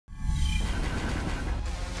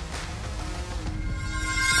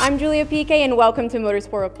I'm Julia Piquet and welcome to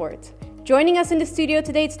Motorsport Report. Joining us in the studio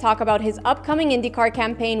today to talk about his upcoming IndyCar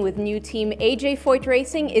campaign with new team Foyt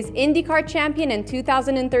Racing is IndyCar champion and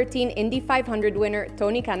 2013 Indy 500 winner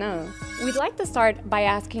Tony Kanaan. We'd like to start by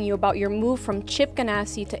asking you about your move from Chip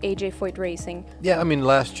Ganassi to Foyt Racing. Yeah, I mean,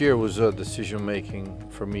 last year was decision making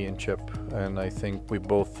for me and Chip, and I think we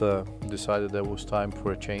both decided that it was time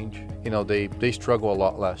for a change. You know, they struggled a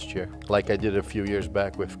lot last year, like I did a few years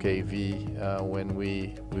back with KV when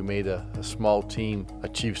we made a small team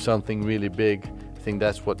achieve something really big. I think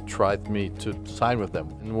that's what tried me to sign with them,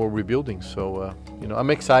 and we're rebuilding. So you know,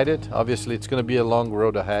 I'm excited. Obviously, it's going to be a long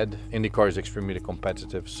road ahead. IndyCar is extremely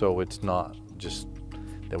competitive, so it's not just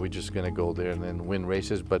that we're just going to go there and then win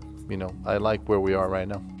races. But you know, I like where we are right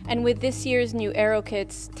now. And with this year's new aero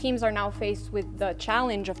kits, teams are now faced with the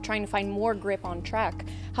challenge of trying to find more grip on track.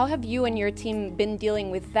 How have you and your team been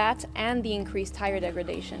dealing with that and the increased tire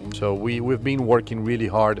degradation? So we've been working really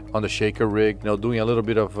hard on the shaker rig, you know, doing a little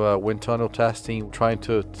bit of wind tunnel testing, trying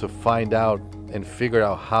to find out and figure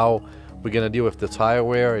out how we're going to deal with the tire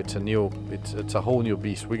wear. It's a whole new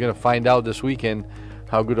beast. We're going to find out this weekend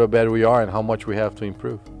how good or bad we are and how much we have to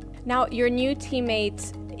improve. Now, your new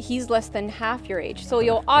teammate, he's less than half your age, so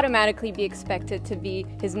you'll automatically be expected to be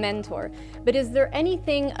his mentor. But is there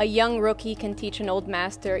anything a young rookie can teach an old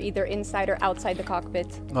master, either inside or outside the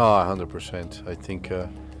cockpit? Oh, 100%. I think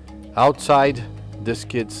outside, these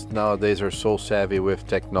kids nowadays are so savvy with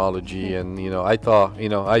technology, and you know, I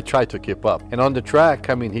try to keep up. And on the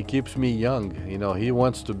track, I mean, he keeps me young. You know, he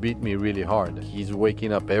wants to beat me really hard. He's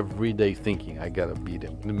waking up every day thinking, I gotta beat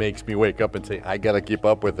him. It makes me wake up and say, I gotta keep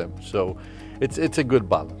up with him. So it's a good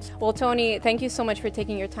balance. Well, Tony, thank you so much for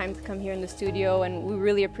taking your time to come here in the studio, and we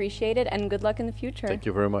really appreciate it, and good luck in the future. Thank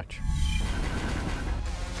you very much.